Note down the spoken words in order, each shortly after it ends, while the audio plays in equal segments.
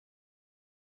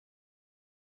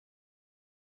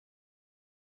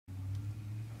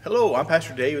Hello, I'm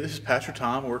Pastor Dave. This is Pastor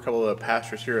Tom. We're a couple of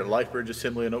pastors here at LifeBridge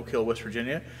Assembly in Oak Hill, West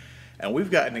Virginia. And we've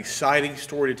got an exciting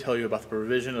story to tell you about the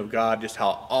provision of God, just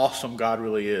how awesome God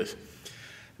really is.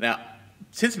 Now,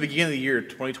 since the beginning of the year,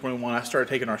 2021, I started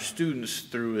taking our students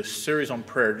through a series on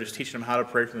prayer, just teaching them how to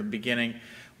pray from the beginning,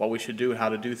 what we should do and how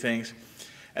to do things.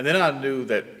 And then I knew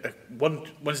that one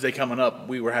Wednesday coming up,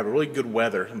 we were having really good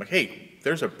weather. I'm like, hey,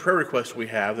 there's a prayer request we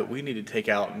have that we need to take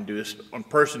out and do this in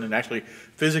person and actually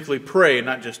physically pray and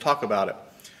not just talk about it.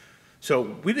 So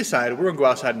we decided we're going to go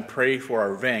outside and pray for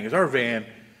our van, because our van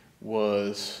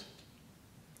was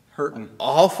hurting.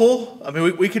 Awful. I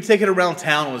mean, we could take it around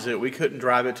town, was it? We couldn't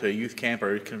drive it to a youth camp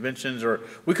or conventions, or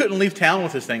we couldn't leave town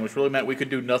with this thing, which really meant we could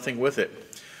do nothing with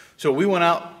it. So we went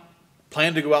out,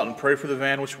 planned to go out and pray for the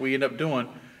van, which we ended up doing.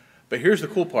 But here's the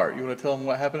cool part. You want to tell them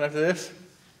what happened after this?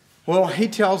 Well, he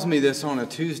tells me this on a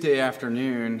Tuesday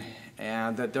afternoon,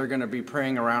 and that they're going to be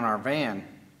praying around our van.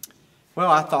 Well,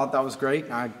 I thought that was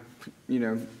great. I,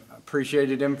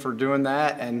 appreciated him for doing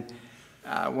that, and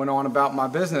went on about my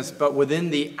business. But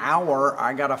within the hour,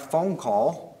 I got a phone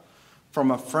call from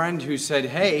a friend who said,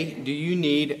 "Hey, do you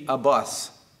need a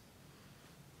bus?"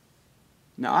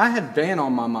 Now, I had van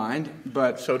on my mind,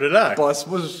 but so did I. Bus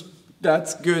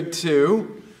that's good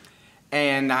too.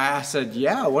 And I said,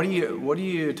 "Yeah, what are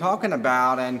you talking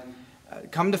about?" And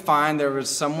come to find, there was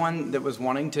someone that was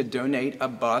wanting to donate a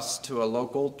bus to a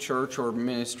local church or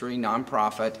ministry,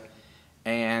 nonprofit,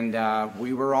 and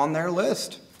we were on their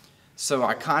list. So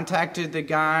I contacted the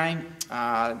guy,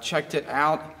 checked it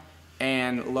out,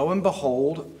 and lo and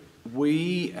behold,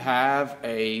 we have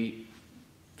a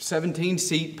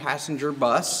 17-seat passenger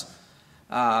bus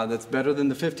that's better than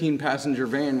the 15-passenger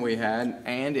van we had,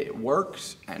 and it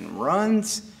works and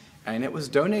runs, and it was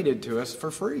donated to us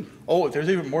for free. Oh, there's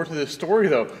even more to this story,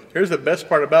 though. Here's the best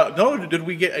part about it. Not only did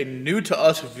we get a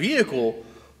new-to-us vehicle,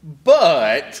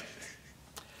 but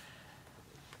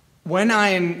when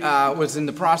I was in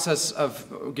the process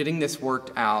of getting this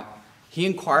worked out, he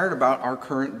inquired about our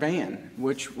current van,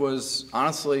 which was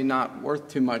honestly not worth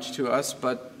too much to us,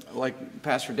 but like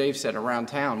Pastor Dave said, around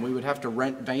town, we would have to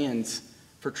rent vans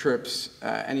for trips,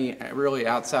 really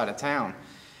outside of town.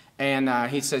 And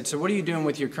he said, "So what are you doing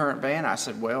with your current van?" I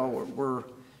said, "Well, we're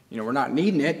not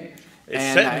needing it." It's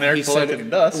sitting there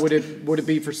collecting dust. Would it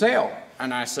be for sale?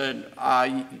 And I said,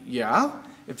 "Yeah,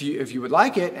 if you would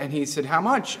like it." And he said, "How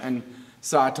much?" And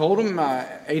so I told him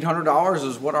 $800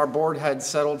 is what our board had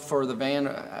settled for the van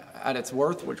at its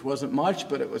worth, which wasn't much,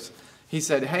 but it was. He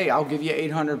said, "Hey, I'll give you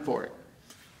 $800 for it."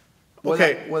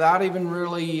 Okay. Without even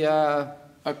really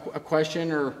a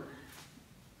question, or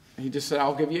he just said,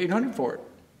 "I'll give you $800 for it."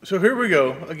 So here we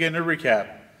go. Again, to recap.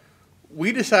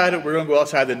 We decided we're going to go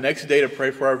outside the next day to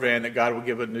pray for our van, that God would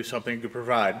give us something to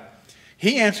provide.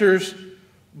 He answers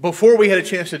before we had a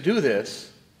chance to do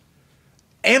this,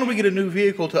 and we get a new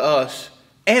vehicle to us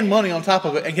and money on top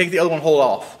of it, and take the other one hold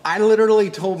off. I literally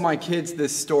told my kids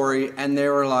this story, and they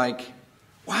were like,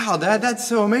 "Wow, that's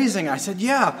so amazing." I said,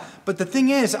 "Yeah, but the thing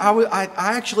is, I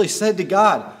actually said to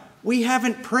God, we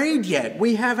haven't prayed yet.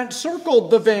 We haven't circled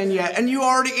the van yet, and you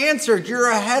already answered. You're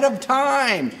ahead of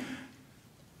time."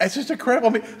 It's just incredible.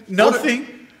 I mean, nothing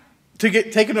to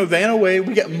get taking a van away.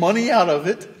 We get money out of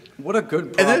it. What a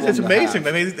good problem. And it's amazing.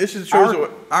 I mean, this is shows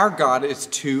our God is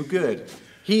too good.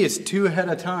 He is too ahead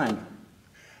of time.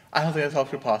 I don't think that's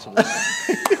actually possible.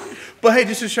 But hey,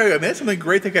 just to show you, I mean, that's something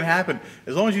great that can happen.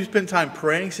 As long as you spend time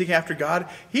praying, seeking after God,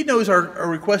 He knows our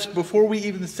requests before we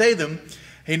even say them.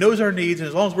 He knows our needs, and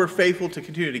as long as we're faithful to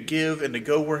continue to give and to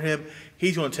go where Him,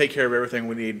 He's going to take care of everything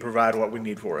we need and provide what we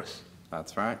need for us.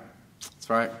 That's right. That's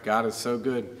right. God is so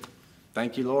good.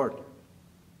 Thank you, Lord.